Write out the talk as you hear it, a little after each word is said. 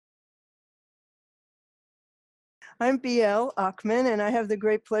I'm BL Achman, and I have the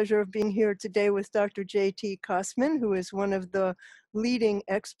great pleasure of being here today with Dr. J.T. Kostman, who is one of the leading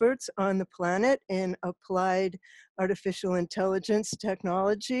experts on the planet in applied artificial intelligence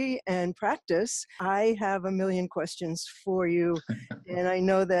technology and practice. I have a million questions for you, and I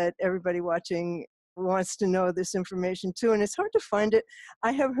know that everybody watching wants to know this information too, and it's hard to find it.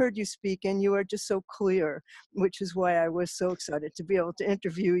 I have heard you speak, and you are just so clear, which is why I was so excited to be able to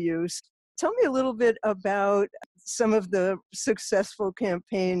interview you. Tell me a little bit about some of the successful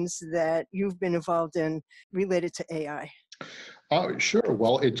campaigns that you've been involved in related to AI. Sure.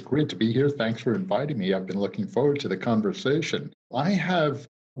 Well, it's great to be here. Thanks for inviting me. I've been looking forward to the conversation. I have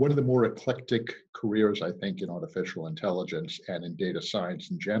one of the more eclectic careers, I think, in artificial intelligence and in data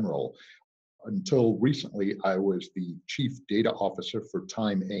science in general. Until recently, I was the chief data officer for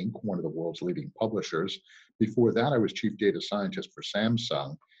Time Inc., one of the world's leading publishers. Before that, I was chief data scientist for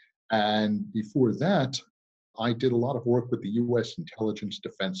Samsung. And before that, I did a lot of work with the US intelligence,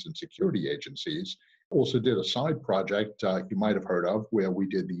 defense, and security agencies. Also did a side project you might have heard of, where we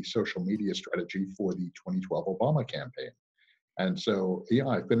did the social media strategy for the 2012 Obama campaign. And so, yeah,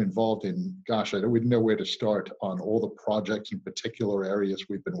 I've been involved in, gosh, I don't even know where to start on all the projects and particular areas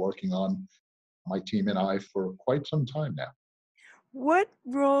we've been working on, my team and I, for quite some time now. What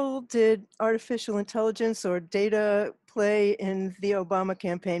role did artificial intelligence or data play in the Obama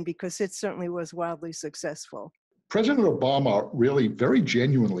campaign? Because it certainly was wildly successful. President Obama really very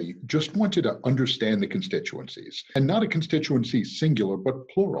genuinely just wanted to understand the constituencies, and not a constituency singular, but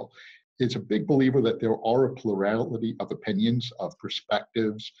plural. Is a big believer that there are a plurality of opinions, of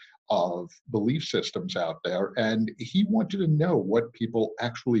perspectives, of belief systems out there, and he wanted to know what people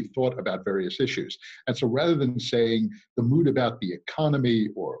actually thought about various issues. And so rather than saying the mood about the economy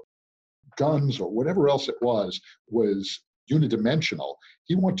or guns or whatever else it was unidimensional,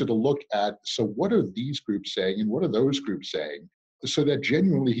 he wanted to look at, so what are these groups saying and what are those groups saying, so that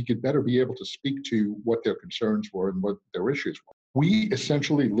genuinely he could better be able to speak to what their concerns were and what their issues were. We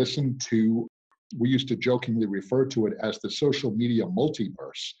essentially listened to, we used to jokingly refer to it as the social media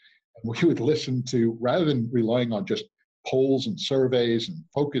multiverse. And we would listen to, rather than relying on just polls and surveys and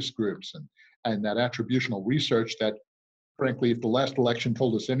focus groups and that attributional research that, frankly, if the last election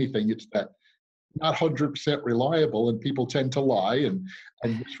told us anything, it's that not 100% reliable, and people tend to lie and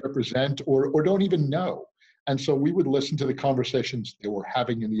misrepresent or don't even know. And so we would listen to the conversations they were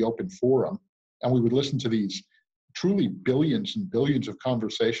having in the open forum, and we would listen to these truly billions and billions of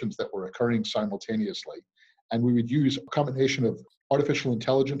conversations that were occurring simultaneously. And we would use a combination of artificial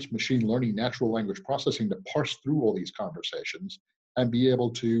intelligence, machine learning, natural language processing to parse through all these conversations and be able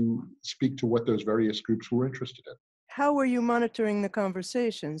to speak to what those various groups were interested in. How were you monitoring the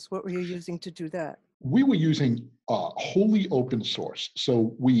conversations? What were you using to do that? We were using wholly open source.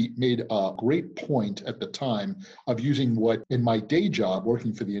 So we made a great point at the time of using what, in my day job,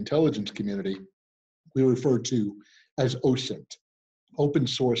 working for the intelligence community, we refer to as OSINT, open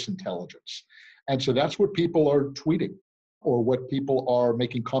source intelligence. And so that's what people are tweeting, or what people are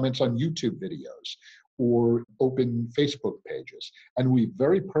making comments on YouTube videos or open Facebook pages. And we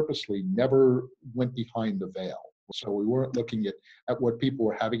very purposely never went behind the veil. So we weren't looking at what people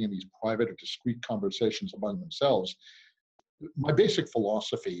were having in these private or discrete conversations among themselves. My basic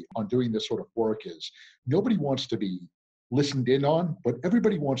philosophy on doing this sort of work is nobody wants to be listened in on, but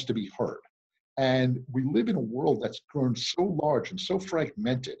everybody wants to be heard. And we live in a world that's grown so large and so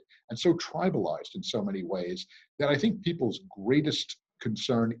fragmented and so tribalized in so many ways that I think people's greatest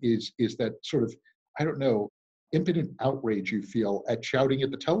concern is that sort of, I don't know, impotent outrage you feel at shouting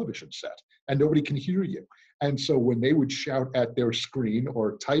at the television set and nobody can hear you. And so when they would shout at their screen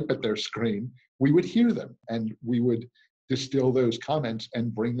or type at their screen, we would hear them and we would distill those comments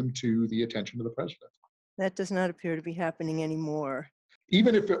and bring them to the attention of the president. That does not appear to be happening anymore.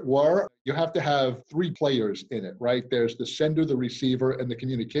 Even if it were, you have to have three players in it, right? There's the sender, the receiver, and the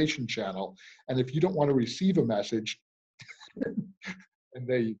communication channel. And if you don't want to receive a message, and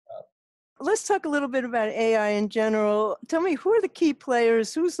there you go. Let's talk a little bit about AI in general. Tell me, who are the key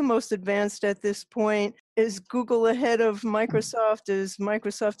players? Who's the most advanced at this point? Is Google ahead of Microsoft? Is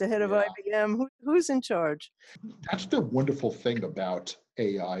Microsoft ahead of IBM? Who's in charge? That's the wonderful thing about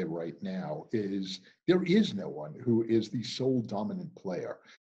AI right now, is there is no one who is the sole dominant player.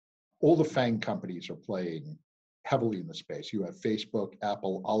 All the FANG companies are playing heavily in the space. You have Facebook,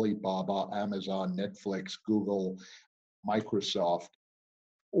 Apple, Alibaba, Amazon, Netflix, Google, Microsoft.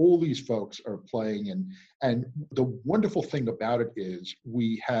 All these folks are playing, and the wonderful thing about it is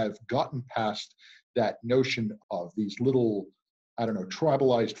we have gotten past that notion of these little I don't know,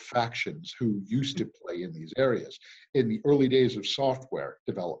 tribalized factions who used to play in these areas. In the early days of software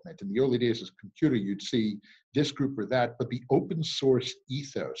development, in the early days of computer, you'd see this group or that, but the open source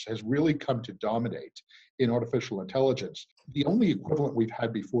ethos has really come to dominate in artificial intelligence. The only equivalent we've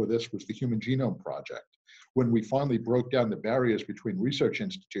had before this was the Human Genome Project, when we finally broke down the barriers between research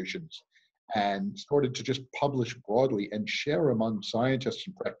institutions and started to just publish broadly and share among scientists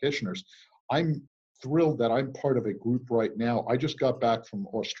and practitioners. I'm thrilled that I'm part of a group right now. I just got back from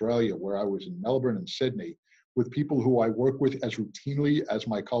Australia, where I was in Melbourne and Sydney with people who I work with as routinely as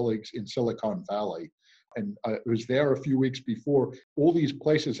my colleagues in Silicon Valley. And I was there a few weeks before. All these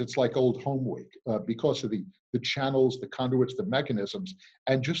places, it's like old home week because of the channels, the conduits, the mechanisms,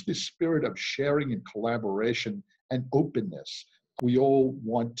 and just this spirit of sharing and collaboration and openness. We all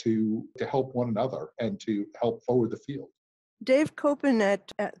want to help one another and to help forward the field. Dave Copeland at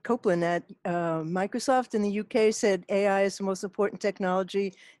Microsoft in the UK said AI is the most important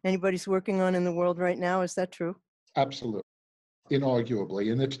technology anybody's working on in the world right now. Is that true? Absolutely.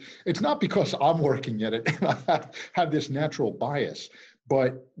 Inarguably. And it's not because I'm working at it and I have this natural bias,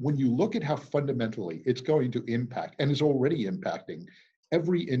 but when you look at how fundamentally it's going to impact and is already impacting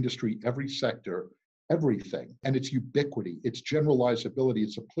every industry, every sector, everything, and its ubiquity, its generalizability,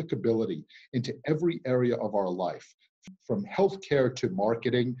 its applicability into every area of our life, from healthcare to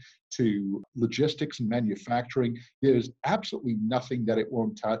marketing to logistics and manufacturing, there's absolutely nothing that it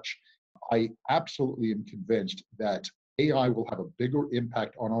won't touch. I absolutely am convinced that AI will have a bigger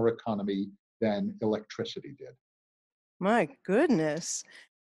impact on our economy than electricity did. My goodness.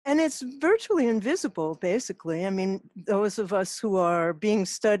 And it's virtually invisible, basically. I mean, those of us who are being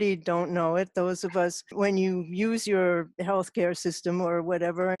studied don't know it. Those of us, when you use your healthcare system or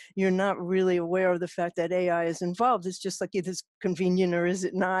whatever, you're not really aware of the fact that AI is involved. It's just like, is it convenient or is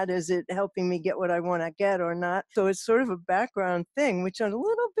it not? Is it helping me get what I want to get or not? So it's sort of a background thing, which a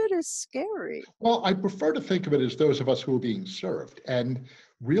little bit is scary. Well, I prefer to think of it as those of us who are being served. And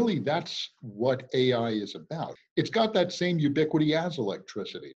really, that's what AI is about. It's got that same ubiquity as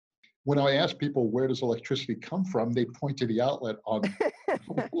electricity. When I ask people, where does electricity come from? They point to the outlet on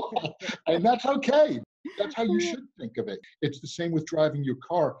the wall. And that's okay. That's how you should think of it. It's the same with driving your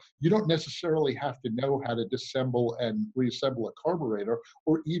car. You don't necessarily have to know how to disassemble and reassemble a carburetor,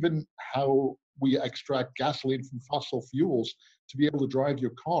 or even how we extract gasoline from fossil fuels to be able to drive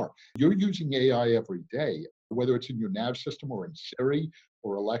your car. You're using AI every day, whether it's in your nav system or in Siri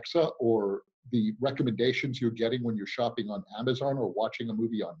or Alexa, or the recommendations you're getting when you're shopping on Amazon or watching a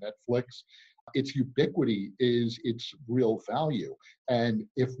movie on Netflix. Its ubiquity is its real value. And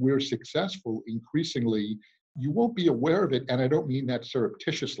if we're successful, increasingly, you won't be aware of it. And I don't mean that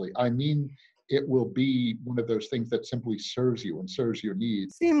surreptitiously. I mean, it will be one of those things that simply serves you and serves your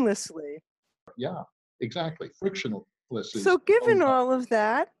needs. Seamlessly. Yeah, exactly. Frictionless is So given all of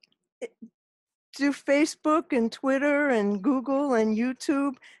that, do Facebook and Twitter and Google and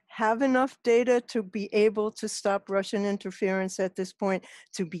YouTube have enough data to be able to stop Russian interference at this point,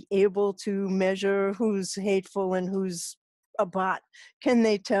 to be able to measure who's hateful and who's a bot? Can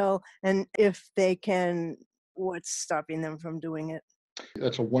they tell? And if they can, what's stopping them from doing it?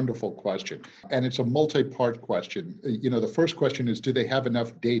 That's a wonderful question. And it's a multi-part question. The first question is, do they have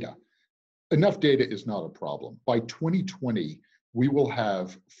enough data? Enough data is not a problem. By 2020, we will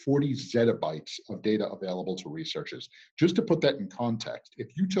have 40 zettabytes of data available to researchers. Just to put that in context, if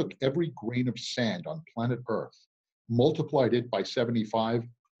you took every grain of sand on planet Earth, multiplied it by 75,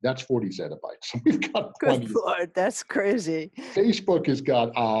 that's 40 zettabytes. So we've got plenty. Good Lord, that's crazy. Facebook has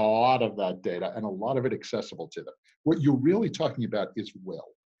got a lot of that data and a lot of it accessible to them. What you're really talking about is will.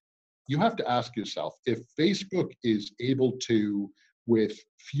 You have to ask yourself, if Facebook is able to, with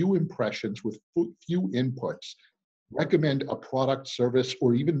few impressions, with few inputs, recommend a product, service,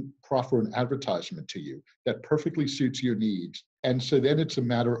 or even proffer an advertisement to you that perfectly suits your needs. And so then it's a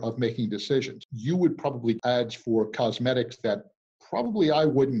matter of making decisions. You would probably ads for cosmetics that probably I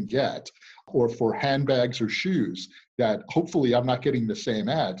wouldn't get, or for handbags or shoes that hopefully I'm not getting the same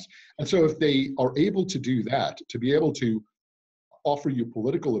ads. And so if they are able to do that, to be able to offer you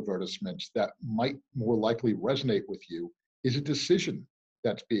political advertisements that might more likely resonate with you, is a decision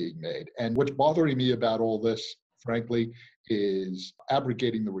that's being made. And what's bothering me about all this, frankly, is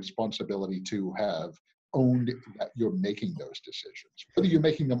abrogating the responsibility to have owned that you're making those decisions. Whether you're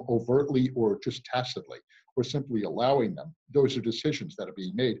making them overtly or just tacitly, or simply allowing them, those are decisions that are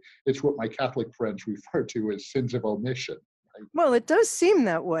being made. It's what my Catholic friends refer to as sins of omission. Right? Well, it does seem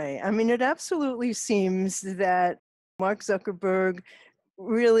that way. I mean, it absolutely seems that Mark Zuckerberg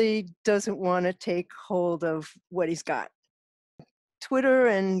really doesn't want to take hold of what he's got. Twitter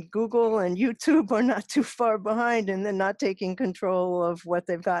and Google and YouTube are not too far behind and they're not taking control of what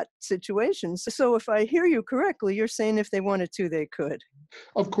they've got situations. So if I hear you correctly, you're saying if they wanted to, they could.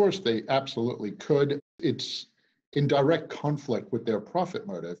 Of course, they absolutely could. It's in direct conflict with their profit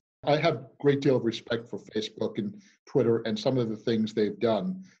motive. I have a great deal of respect for Facebook and Twitter and some of the things they've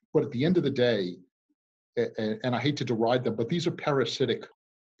done. But at the end of the day, and I hate to deride them, but these are parasitic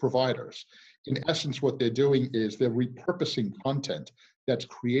providers. In essence, what they're doing is they're repurposing content that's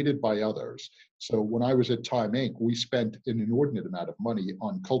created by others. So when I was at Time Inc., we spent an inordinate amount of money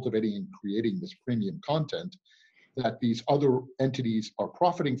on cultivating and creating this premium content that these other entities are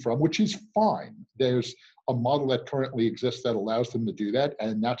profiting from, which is fine. There's a model that currently exists that allows them to do that,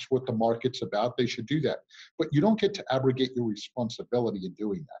 and that's what the market's about. They should do that. But you don't get to abrogate your responsibility in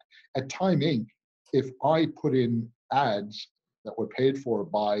doing that. At Time Inc., if I put in ads that were paid for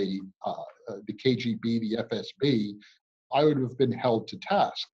by the KGB, the FSB, I would have been held to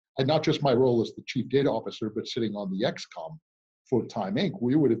task. And not just my role as the chief data officer, but sitting on the XCOM for Time Inc.,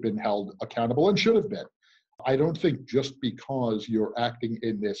 we would have been held accountable and should have been. I don't think just because you're acting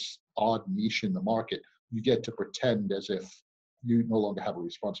in this odd niche in the market, you get to pretend as if you no longer have a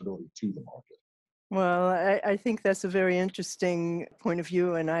responsibility to the market. Well, I think that's a very interesting point of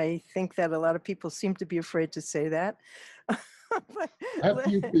view, and I think that a lot of people seem to be afraid to say that. But I have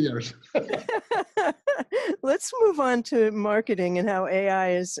few fears. let's move on to marketing and how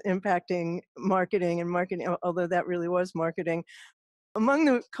AI is impacting marketing, although that really was marketing. Among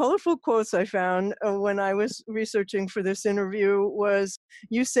the colorful quotes I found when I was researching for this interview was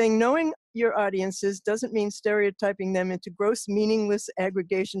you saying, knowing your audiences doesn't mean stereotyping them into gross, meaningless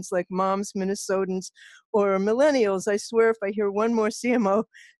aggregations like moms, Minnesotans, or millennials. I swear if I hear one more CMO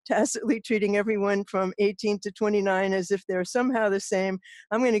tacitly treating everyone from 18 to 29 as if they're somehow the same,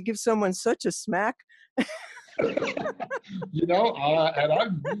 I'm going to give someone such a smack. And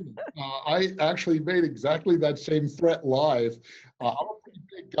I actually made exactly that same threat live. I'm a pretty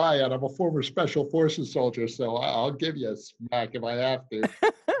big guy, and I'm a former Special Forces soldier, so I'll give you a smack if I have to.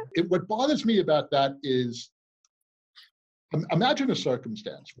 What bothers me about that is, imagine a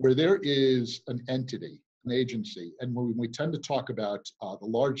circumstance where there is an entity, an agency, and when we tend to talk about the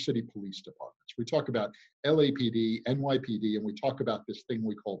large city police departments, we talk about LAPD, NYPD, and we talk about this thing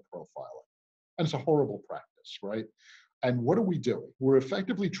we call profiling. And it's a horrible practice, right? And what are we doing? We're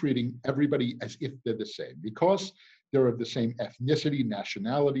effectively treating everybody as if they're the same because they're of the same ethnicity,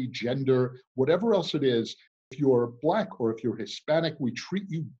 nationality, gender, whatever else it is. If you're Black or if you're Hispanic, we treat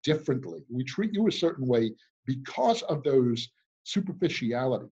you differently. We treat you a certain way because of those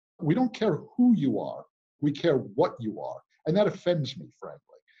superficiality. We don't care who you are. We care what you are. And that offends me, frankly.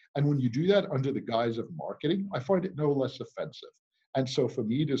 And when you do that under the guise of marketing, I find it no less offensive. And so for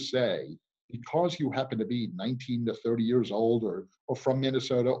me to say, because you happen to be 19 to 30 years old or from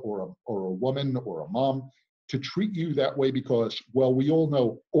Minnesota or a woman or a mom, to treat you that way because, well, we all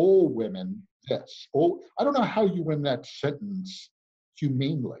know all women this. I don't know how you end that sentence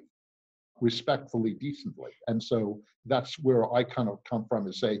humanely, respectfully, decently. And so that's where I kind of come from,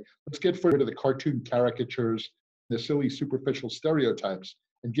 is say, let's get rid of the cartoon caricatures, the silly superficial stereotypes,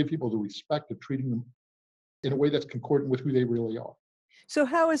 and give people the respect of treating them in a way that's concordant with who they really are. So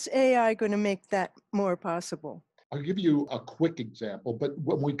how is AI going to make that more possible? I'll give you a quick example, but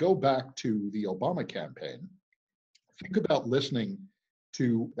when we go back to the Obama campaign, think about listening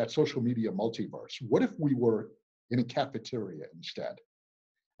to that social media multiverse. What if we were in a cafeteria instead?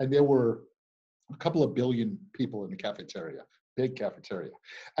 And there were a couple of billion people in the cafeteria, big cafeteria.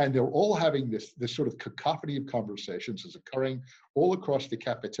 And they're all having this sort of cacophony of conversations is occurring all across the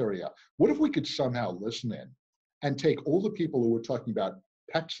cafeteria. What if we could somehow listen in and take all the people who were talking about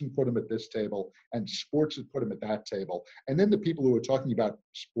pets and put them at this table, and sports and put them at that table, and then the people who are talking about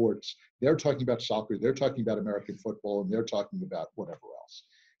sports, they're talking about soccer, they're talking about American football, and they're talking about whatever else.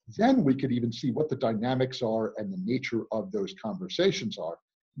 Then we could even see what the dynamics are and the nature of those conversations are.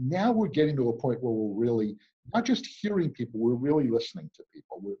 Now we're getting to a point where we're really not just hearing people, we're really listening to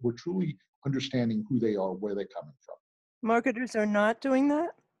people. We're truly understanding who they are, where they're coming from. Marketers are not doing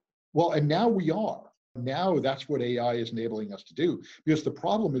that? Well, and now we are. Now that's what AI is enabling us to do, because the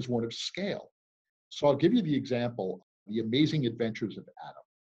problem is one of scale. So I'll give you the example, the amazing adventures of Adam.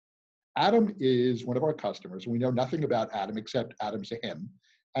 Adam is one of our customers. We know nothing about Adam except Adam's a him.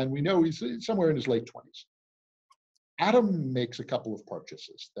 And we know he's somewhere in his late 20s. Adam makes a couple of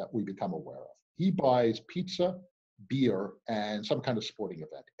purchases that we become aware of. He buys pizza, beer, and some kind of sporting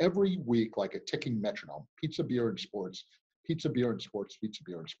event. Every week, like a ticking metronome, pizza, beer, and sports, pizza, beer, and sports, pizza,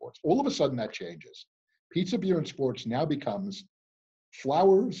 beer, and sports. All of a sudden that changes. Pizza, beer, and sports now becomes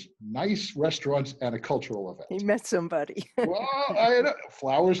flowers, nice restaurants, and a cultural He event. met somebody. Well,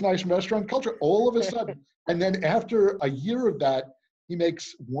 flowers, nice restaurant, culture, all of a sudden. And then after a year of that, he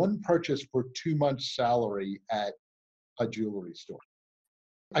makes one purchase for 2 months' salary at a jewelry store.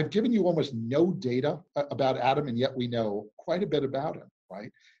 I've given you almost no data about Adam, and yet we know quite a bit about him,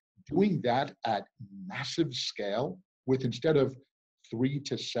 right? Doing that at massive scale with, instead of 3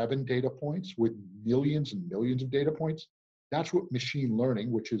 to 7 data points, with millions and millions of data points, that's what machine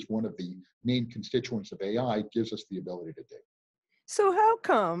learning, which is one of the main constituents of AI, gives us the ability to do. So how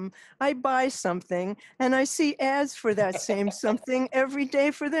come I buy something and I see ads for that same something every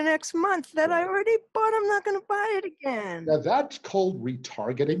day for the next month that I Right. already bought? I'm not going to buy it again. Now that's called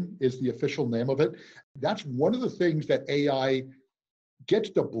retargeting, is the official name of it. That's one of the things that AI gets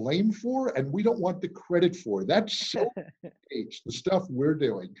the blame for, and we don't want the credit for. That's so H, the stuff we're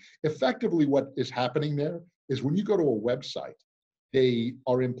doing. Effectively, what is happening there is when you go to a website, they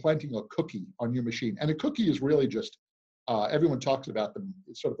are implanting a cookie on your machine. And a cookie is really just, everyone talks about them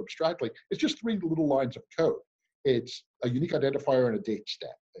sort of abstractly. It's just 3 little lines of code. It's a unique identifier and a date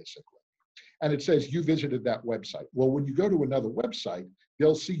stamp, basically. And it says you visited that website. Well, when you go to another website,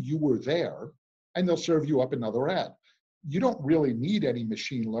 they'll see you were there and they'll serve you up another ad. You don't really need any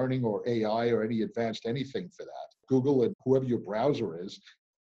machine learning or AI or any advanced anything for that. Google and whoever your browser is,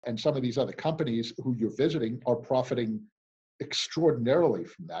 and some of these other companies who you're visiting, are profiting extraordinarily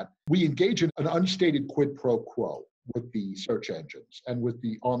from that. We engage in an unstated quid pro quo with the search engines and with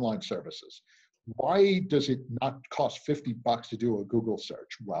the online services. Why does it not cost $50 to do a Google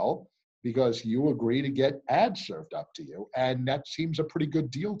search? Well, because you agree to get ads served up to you, and that seems a pretty good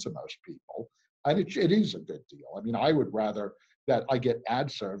deal to most people. And it is a good deal. I mean, I would rather that I get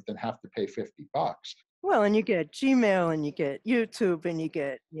ad served than have to pay $50. Well, and you get Gmail and you get YouTube and you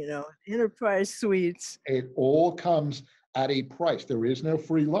get, enterprise suites. It all comes at a price. There is no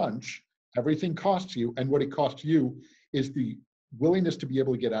free lunch. Everything costs you. And what it costs you is the willingness to be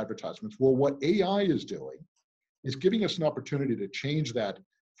able to get advertisements. Well, what AI is doing is giving us an opportunity to change that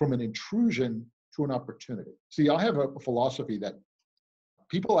from an intrusion to an opportunity. See, I have a philosophy that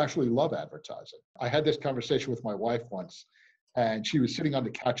people actually love advertising. I had this conversation with my wife once, and she was sitting on the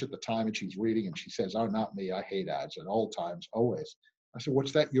couch at the time and she's reading, and she says, "Oh, not me. I hate ads at all times, always." I said,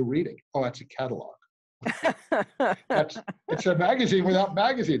 "What's that you're reading?" "Oh, that's a catalog." It's a magazine without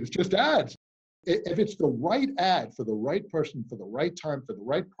magazine. It's just ads. If it's the right ad for the right person, for the right time, for the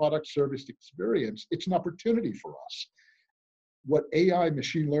right product, service, experience, it's an opportunity for us. What AI,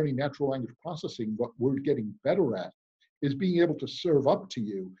 machine learning, natural language processing, what we're getting better at is being able to serve up to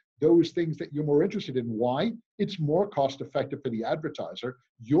you those things that you're more interested in. Why? It's more cost effective for the advertiser.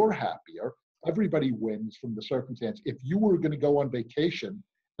 You're happier. Everybody wins from the circumstance. If you were going to go on vacation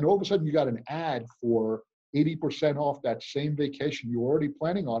and all of a sudden you got an ad for 80% off that same vacation you were already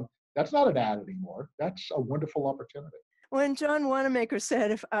planning on, that's not an ad anymore. That's a wonderful opportunity. When John Wanamaker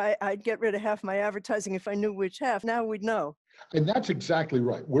said if I'd get rid of half my advertising if I knew which half, now we'd know. And that's exactly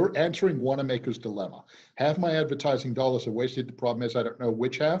right. We're answering Wanamaker's dilemma. Half my advertising dollars are wasted. The problem is I don't know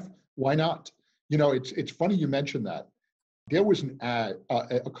which half. Why not? It's funny you mentioned that. There was an ad,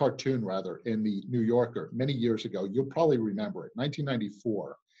 a cartoon rather, in the New Yorker many years ago. You'll probably remember it,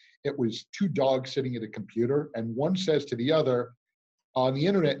 1994. It was 2 dogs sitting at a computer, and one says to the other, "On the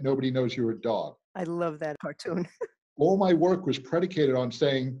internet, nobody knows you're a dog." I love that cartoon. All my work was predicated on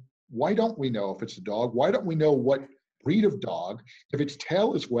saying, why don't we know if it's a dog? Why don't we know what breed of dog, if its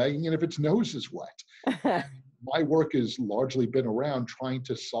tail is wagging and if its nose is wet? My work has largely been around trying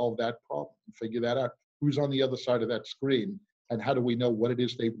to solve that problem and figure that out. Who's on the other side of that screen, and how do we know what it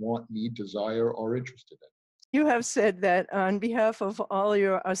is they want, need, desire, or interested in? You have said that on behalf of all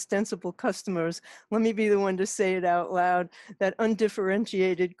your ostensible customers, let me be the one to say it out loud, that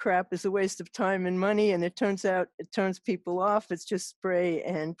undifferentiated crap is a waste of time and money, and it turns out it turns people off. It's just spray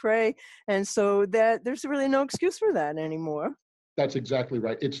and pray. And so that there's really no excuse for that anymore. That's exactly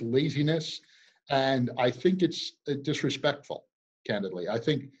right. It's laziness, and I think it's disrespectful, candidly. I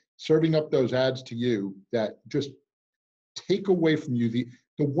think serving up those ads to you that just take away from you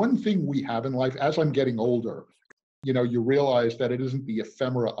the one thing we have in life. As I'm getting older, you realize that it isn't the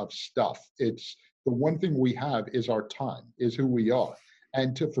ephemera of stuff. It's the one thing we have is our time, is who we are.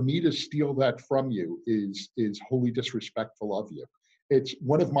 And for me to steal that from you is wholly disrespectful of you. It's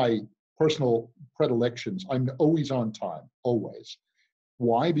one of my personal predilections. I'm always on time, always.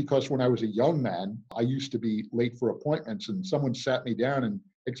 Why? Because when I was a young man, I used to be late for appointments, and someone sat me down and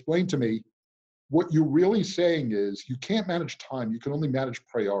explained to me, what you're really saying is you can't manage time, you can only manage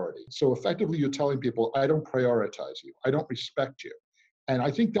priority. So effectively, you're telling people, I don't prioritize you, I don't respect you. And I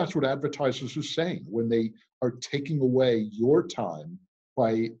think that's what advertisers are saying when they are taking away your time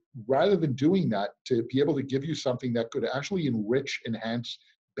by, rather than doing that, to be able to give you something that could actually enrich, enhance,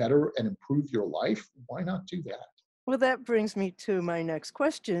 better, and improve your life. Why not do that? Well, that brings me to my next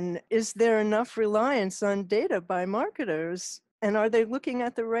question. Is there enough reliance on data by marketers? And are they looking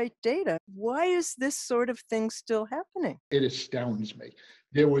at the right data? Why is this sort of thing still happening? It astounds me.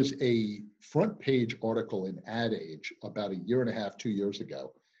 There was a front page article in Ad Age about a year and a half, 2 years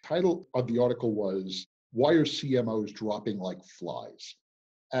ago. Title of the article was, "Why are CMOs dropping like flies?"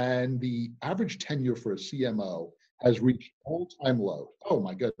 And the average tenure for a CMO has reached all-time low. Oh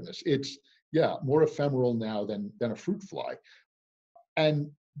my goodness. It's, yeah, more ephemeral now than a fruit fly.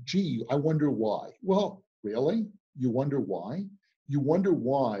 And gee, I wonder why. Well, really? You wonder why? You wonder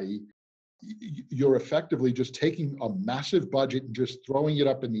why you're effectively just taking a massive budget and just throwing it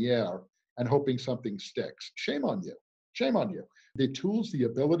up in the air and hoping something sticks. Shame on you. Shame on you. The tools, the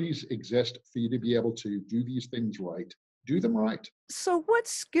abilities exist for you to be able to do these things right. Do them right. So, what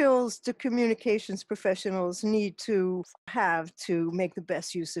skills do communications professionals need to have to make the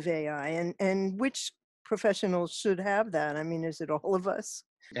best use of AI? And which professionals should have that? I mean, is it all of us?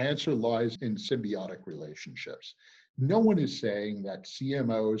 Answer lies in symbiotic relationships. No one is saying that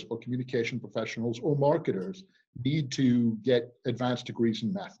CMOs or communication professionals or marketers need to get advanced degrees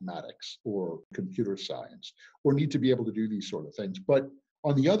in mathematics or computer science or need to be able to do these sort of things. But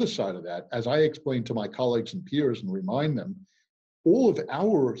on the other side of that, as I explain to my colleagues and peers and remind them, all of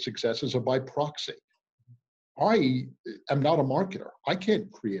our successes are by proxy. I am not a marketer. I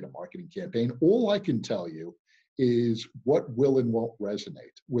can't create a marketing campaign. All I can tell you is what will and won't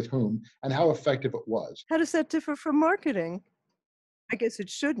resonate with whom and how effective it was. How does that differ from marketing? I guess it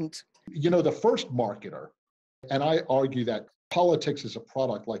shouldn't. You know, the first marketer, and I argue that politics is a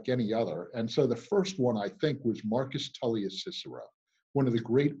product like any other. And so the first one, I think, was Marcus Tullius Cicero, one of the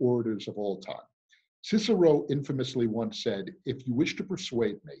great orators of all time. Cicero infamously once said, "If you wish to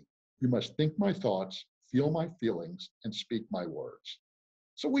persuade me, you must think my thoughts, feel my feelings, and speak my words."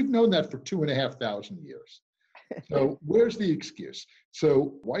 So we've known that for 2,500 years. So where's the excuse?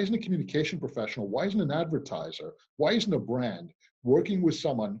 So why isn't a communication professional, why isn't an advertiser, why isn't a brand working with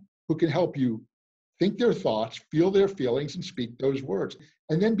someone who can help you think their thoughts, feel their feelings, and speak those words,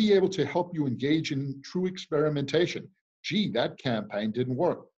 and then be able to help you engage in true experimentation? Gee, that campaign didn't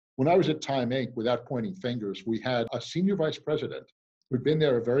work. When I was at Time Inc., without pointing fingers, we had a senior vice president who'd been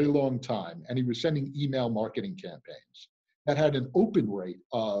there a very long time, and he was sending email marketing campaigns that had an open rate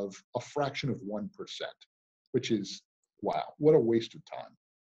of a fraction of 1%, which is, wow, what a waste of time.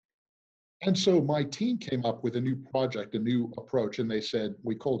 And so my team came up with a new project, a new approach, and they said,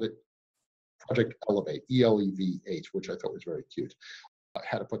 we called it Project Elevate, ELEVH, which I thought was very cute. I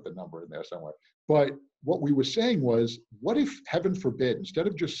had to put the number in there somewhere. But what we were saying was, what if, heaven forbid, instead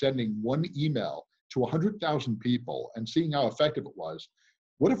of just sending one email to 100,000 people and seeing how effective it was,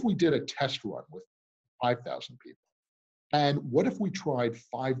 what if we did a test run with 5,000 people? And what if we tried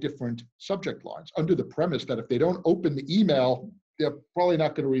 5 different subject lines under the premise that if they don't open the email, they're probably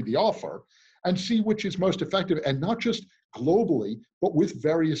not going to read the offer, and see which is most effective, and not just globally, but with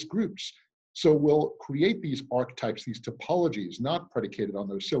various groups. So we'll create these archetypes, these topologies, not predicated on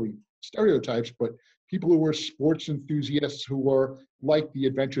those silly stereotypes, but people who are sports enthusiasts who are like the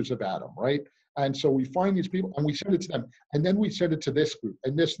adventures of Adam, right? And so we find these people and we send it to them. And then we send it to this group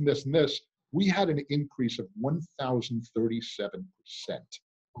and this and this and this. We had an increase of 1,037%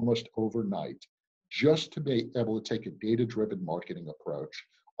 almost overnight, just to be able to take a data-driven marketing approach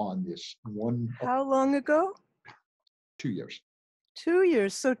on this one. How long ago? 2 years. 2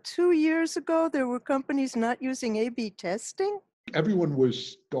 years. So 2 years ago, there were companies not using A/B testing? Everyone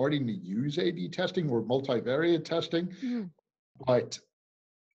was starting to use A/B testing or multivariate testing, but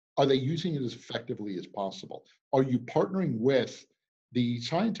are they using it as effectively as possible? Are you partnering with the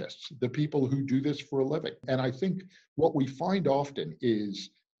scientists, the people who do this for a living? And I think what we find often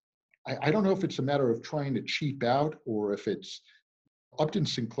is, I don't know if it's a matter of trying to cheap out or if it's, Upton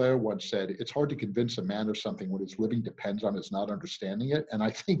Sinclair once said, it's hard to convince a man of something when his living depends on his not understanding it. And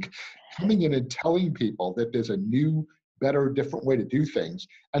I think coming in and telling people that there's a new, better, different way to do things.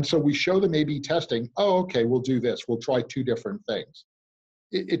 And so we show them A/B testing. Oh, okay, we'll do this. We'll try 2 different things.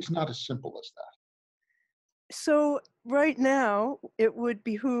 It's not as simple as that. So right now, it would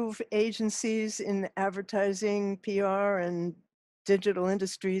behoove agencies in advertising, PR, and digital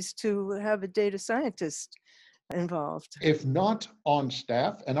industries to have a data scientist involved. If not on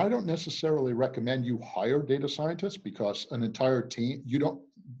staff, and I don't necessarily recommend you hire data scientists because an entire team,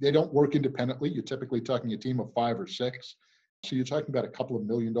 they don't work independently. You're typically talking a team of 5 or 6. So you're talking about a couple of $1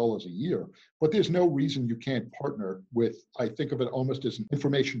 million a year, but there's no reason you can't partner with, I think of it almost as an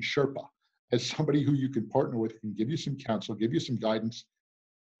information Sherpa, as somebody who you can partner with, can give you some counsel, give you some guidance.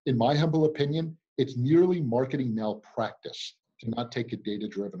 In my humble opinion, it's nearly marketing malpractice to not take a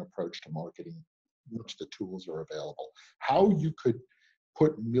data-driven approach to marketing once the tools are available. How you could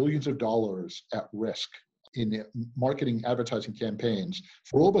put millions of dollars at risk in marketing advertising campaigns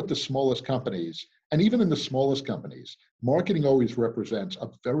for all but the smallest companies, and even in the smallest companies, marketing always represents a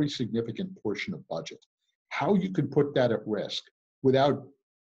very significant portion of budget. How you could put that at risk without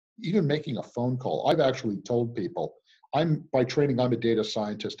even making a phone call. I've actually told people, by training, I'm a data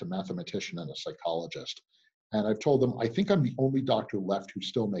scientist, a mathematician, and a psychologist. And I've told them, I think I'm the only doctor left who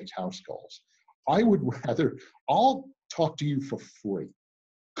still makes house calls. I'll talk to you for free.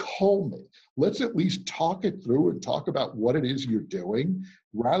 Call me. Let's at least talk it through and talk about what it is you're doing,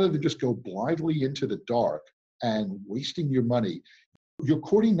 rather than just go blindly into the dark and wasting your money. You're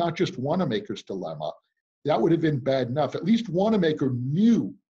courting not just Wanamaker's dilemma. That would have been bad enough. At least Wanamaker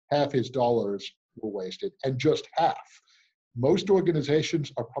knew half his dollars were wasted, and just half. Most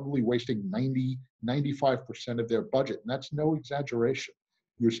organizations are probably wasting 95% of their budget, and that's no exaggeration.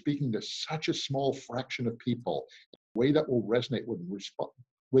 You're speaking to such a small fraction of people, a way that will resonate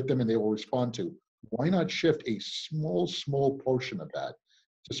with them and they will respond to. Why not shift a small portion of that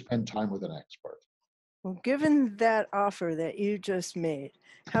to spend time with an expert? Well, given that offer that you just made,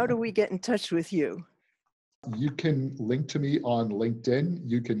 how do we get in touch with you? You can link to me on LinkedIn.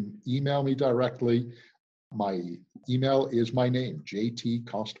 You can email me directly. My email is my name, JT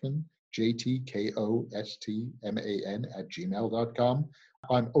Kostman, JTKOSTMAN @gmail.com.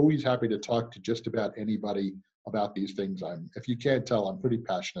 I'm always happy to talk to just about anybody about these things. If you can't tell, I'm pretty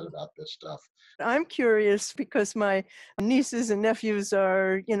passionate about this stuff. I'm curious because my nieces and nephews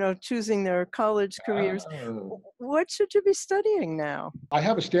are, choosing their college careers. What should you be studying now? I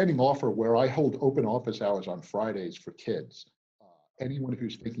have a standing offer where I hold open office hours on Fridays for kids. Anyone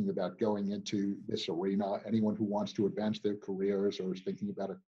who's thinking about going into this arena, anyone who wants to advance their careers or is thinking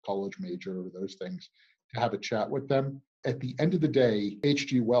about a college major or those things, to have a chat with them. At the end of the day,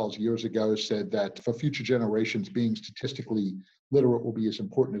 H.G. Wells years ago said that for future generations, being statistically literate will be as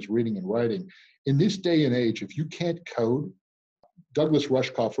important as reading and writing. In this day and age, if you can't code, Douglas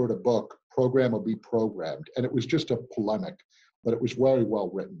Rushkoff wrote a book, Program or Be Programmed, and it was just a polemic, but it was very well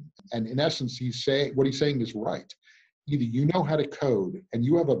written. And in essence, what he's saying is right. Either you know how to code and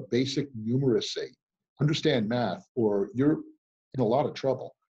you have a basic numeracy, understand math, or you're in a lot of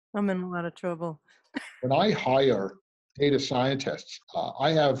trouble. I'm in a lot of trouble. When I hire data scientists,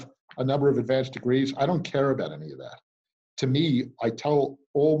 I have a number of advanced degrees. I don't care about any of that. To me, I tell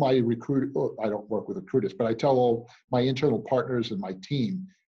all my I don't work with recruiters, but I tell all my internal partners and my team,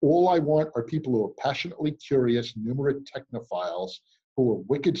 all I want are people who are passionately curious, numerate technophiles, who are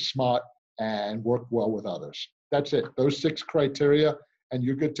wicked smart and work well with others. That's it. Those 6 criteria, and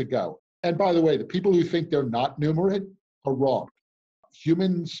you're good to go. And by the way, the people who think they're not numerate are wrong.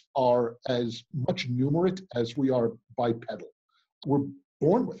 Humans are as much numerate as we are bipedal. We're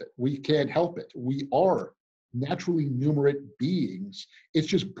born with it. We can't help it. We are naturally numerate beings. It's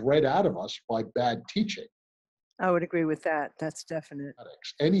just bred out of us by bad teaching. I would agree with that. That's definite.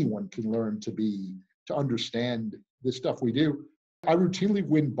 Anyone can learn to understand this stuff we do. I routinely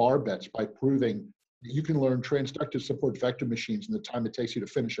win bar bets by proving that you can learn transductor support vector machines in the time it takes you to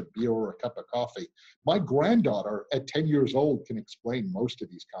finish a beer or a cup of coffee. My granddaughter at 10 years old can explain most of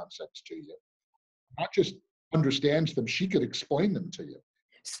these concepts to you. Not just understands them, she could explain them to you.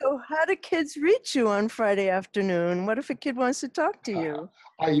 So how do kids reach you on Friday afternoon? What if a kid wants to talk to you?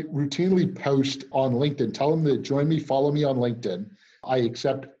 I routinely post on LinkedIn. Tell them to join me, follow me on LinkedIn. I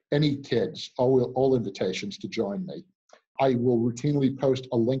accept any kids, all invitations to join me. I will routinely post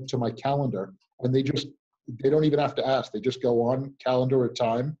a link to my calendar, and they don't even have to ask. They just go on calendar at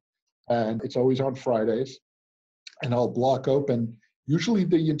time, and it's always on Fridays. And I'll block open usually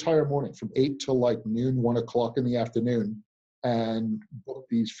the entire morning from 8 till like noon, 1 o'clock in the afternoon, and book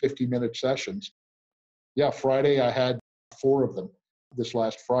these 50-minute sessions. Yeah, Friday I had 4 of them this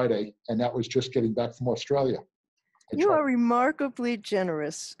last Friday, and that was just getting back from Australia. You are remarkably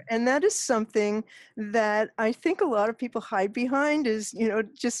generous. And that is something that I think a lot of people hide behind is,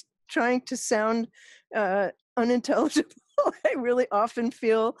 just trying to sound unintelligible. I really often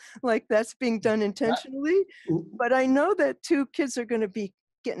feel like that's being done intentionally. But I know that 2 kids are going to be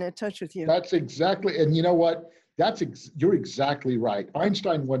getting in touch with you. That's exactly, and you know what? You're exactly right.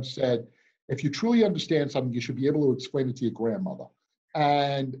 Einstein once said, if you truly understand something, you should be able to explain it to your grandmother.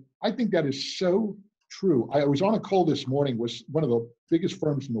 And I think that is so true. I was on a call this morning with one of the biggest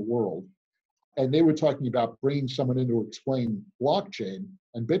firms in the world, and they were talking about bringing someone in to explain blockchain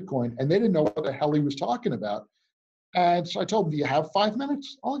and Bitcoin, and they didn't know what the hell he was talking about. And so I told him, do you have 5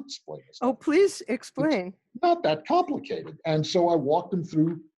 minutes? I'll explain this. Oh, please It's explain. not that complicated. And so I walked them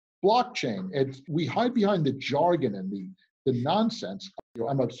through blockchain. And we hide behind the jargon and the nonsense.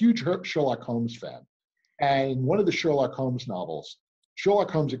 I'm a huge Sherlock Holmes fan. And in one of the Sherlock Holmes novels,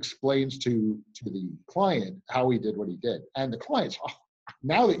 Sherlock Holmes explains to the client how he did what he did. And the client's, oh,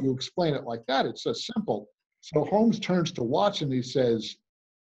 now that you explain it like that, it's so simple. So Holmes turns to Watson and he says,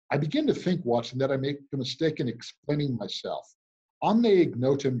 I begin to think, Watson, that I make a mistake in explaining myself. Omne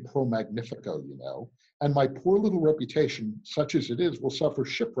ignotum pro magnifico, and my poor little reputation, such as it is, will suffer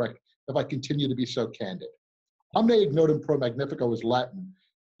shipwreck if I continue to be so candid. Omne ignotum pro magnifico is Latin.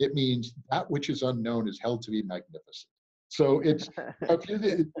 It means that which is unknown is held to be magnificent. So it's, if you're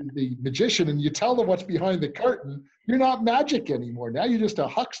the magician and you tell them what's behind the curtain, you're not magic anymore. Now you're just a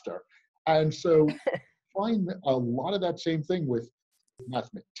huckster. And so find a lot of that same thing with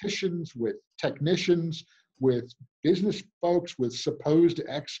mathematicians, with technicians, with business folks, with supposed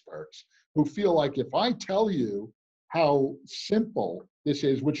experts who feel like if I tell you how simple this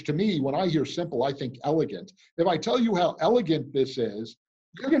is, which to me, when I hear simple, I think elegant. If I tell you how elegant this is,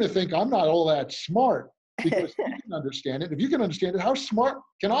 you're going to think I'm not all that smart because you can understand it. If you can understand it, how smart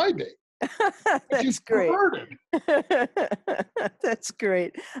can I be? That's great. That's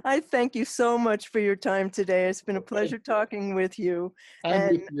great. I thank you so much for your time today. It's been a pleasure talking with you.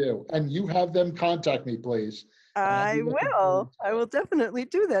 And with you. And you have them contact me, please. I will. I will definitely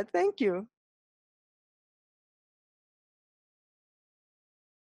do that. Thank you.